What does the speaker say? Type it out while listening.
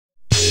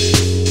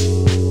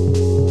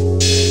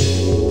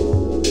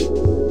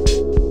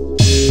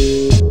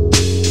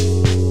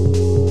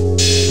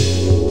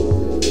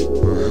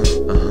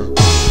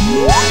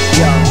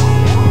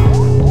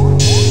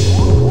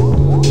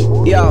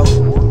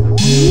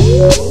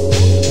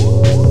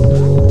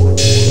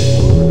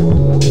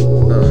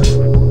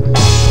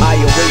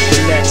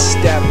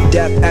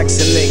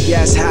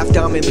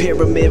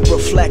pyramid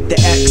reflect the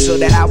X of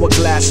the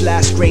hourglass.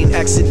 Last grain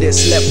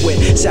exodus, left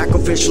with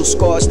sacrificial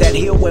scars that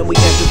heal when we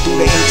enter through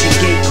the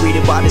ancient gate.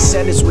 Greeted by the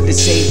sentence with the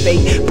same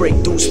fate. Break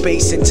through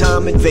space and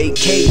time and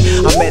vacate.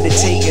 I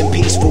meditate in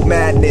peaceful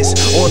madness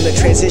on the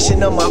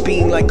transition of my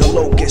being like a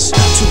locust.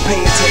 To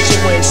pay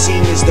attention when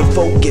seeing is the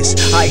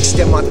focus. I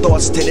extend my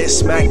thoughts to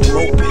this magnum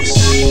opus.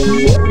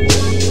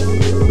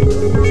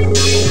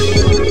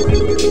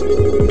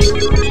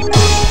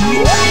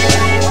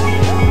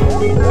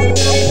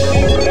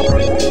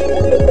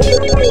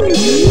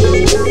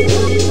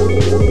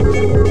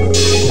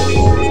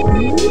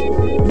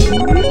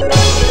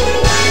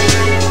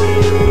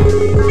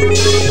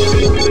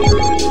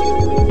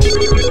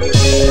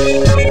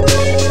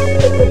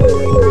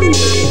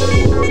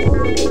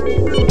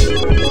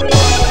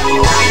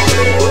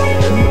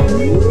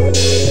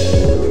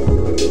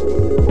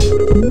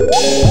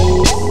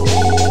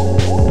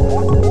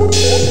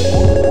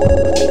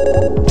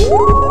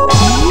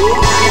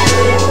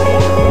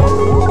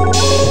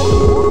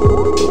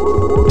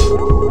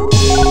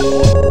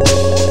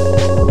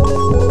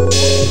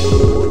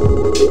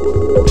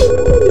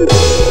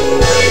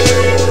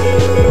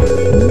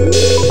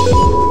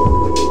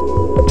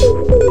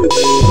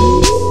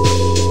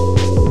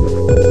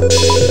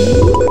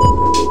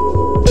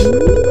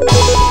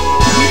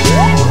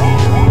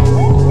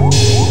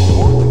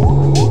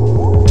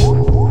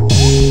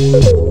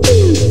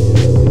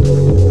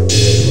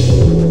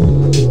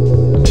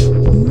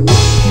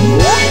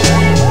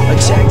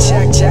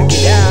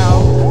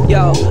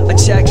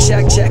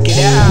 Check it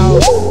out,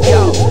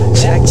 yo,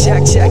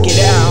 check it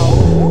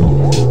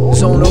out,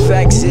 zone of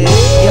exit,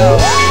 yo,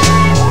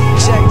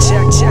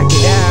 check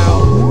it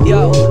out,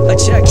 yo,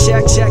 check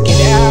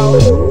it out,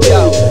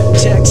 yo,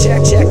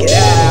 check it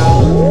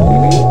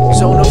out,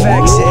 zone of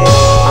exit,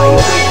 I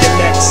await the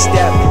next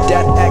step,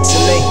 death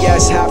excellent,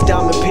 yes, half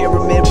diamond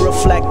pyramid,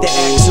 reflect the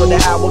X on the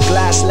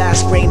hourglass,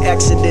 last grain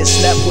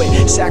exodus, left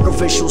with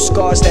sacrificial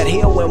scars that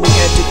heal when we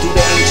enter through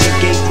the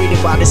ancient gate,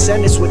 greeted by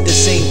descendants with the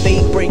same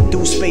fate, break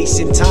through space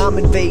and time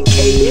and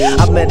vacate.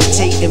 I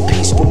meditate in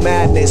peaceful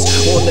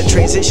madness on the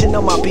transition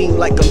of my being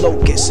like a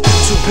locust.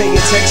 To pay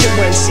attention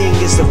when seeing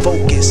is the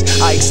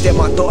focus. I extend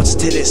my thoughts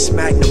to this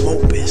magnum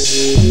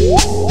opus.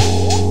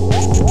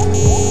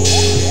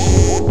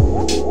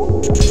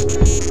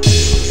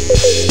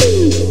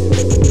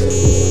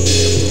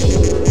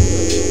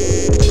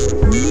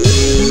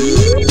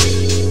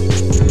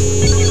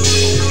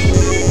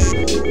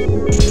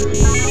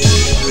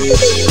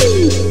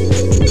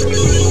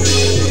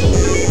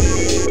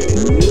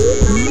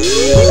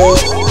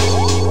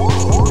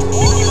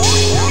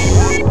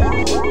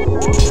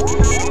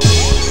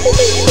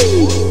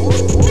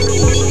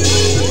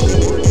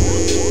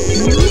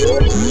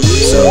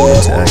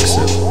 To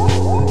exit,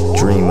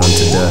 dream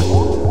unto death,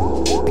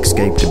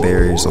 escape the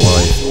barriers of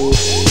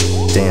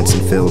life, dance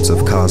in fields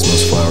of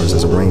cosmos flowers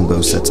as a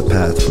rainbow sets a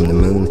path from the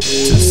moon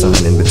to the sun.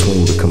 In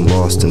between, become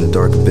lost in the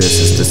dark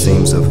abyss as the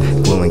seams of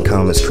glowing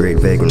comets create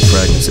vagrant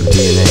fragments of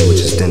DNA,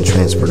 which is then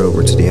transferred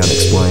over to the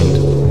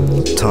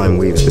unexplained. Time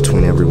weaves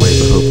between every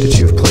wave of hope that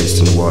you have placed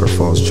in the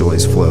waterfall's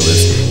joyous flow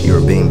as you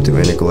are beamed through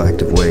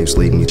intergalactic waves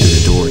leading you through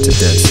the door to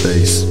dead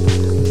space.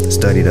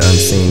 Study the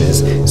unseen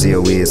as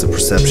ZOE is a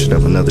perception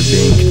of another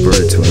being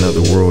converted to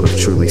another world of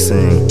truly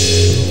seeing.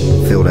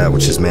 Feel that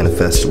which is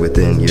manifested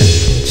within your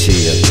chi,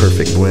 a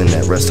perfect blend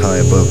that rests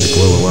high above the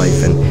glow of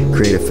life, and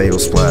create a fatal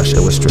splash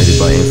illustrated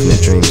by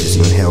infinite dreams as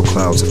you inhale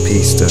clouds of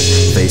peace to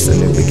face a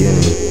new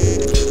beginning.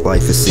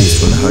 Life has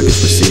ceased when the hug is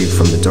received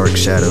from the dark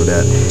shadow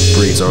that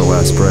breathes our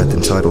last breath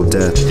entitled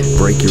death.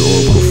 Break your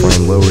orbital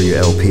frame, lower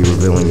your LP,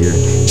 revealing your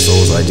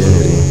soul's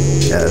identity.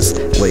 As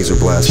laser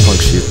blasts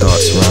puncture your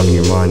thoughts, surrounding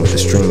your mind with a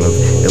stream of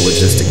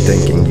illogistic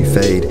thinking, you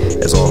fade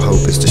as all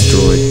hope is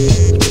destroyed.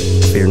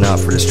 Fear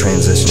not, for this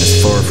transition is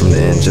far from the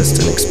end,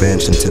 just an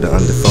expansion to the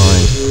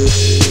undefined.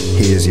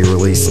 He is your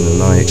release in the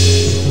night.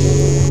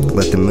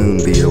 Let the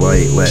moon be your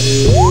light, let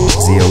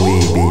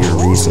ZOE be your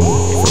reason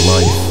for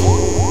life.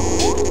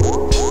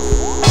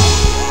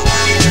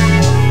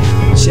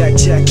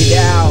 Check it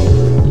out,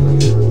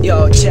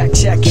 yo, check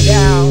it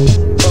out,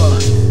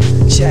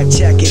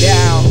 check it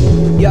out,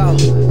 yo,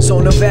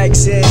 zone of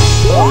exit,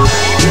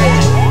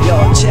 yeah,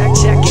 yo, check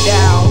it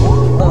out,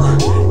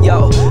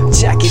 yo,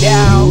 check it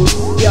out,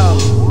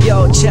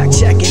 yo,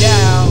 check it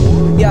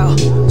out, yo,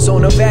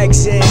 zone of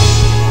exit.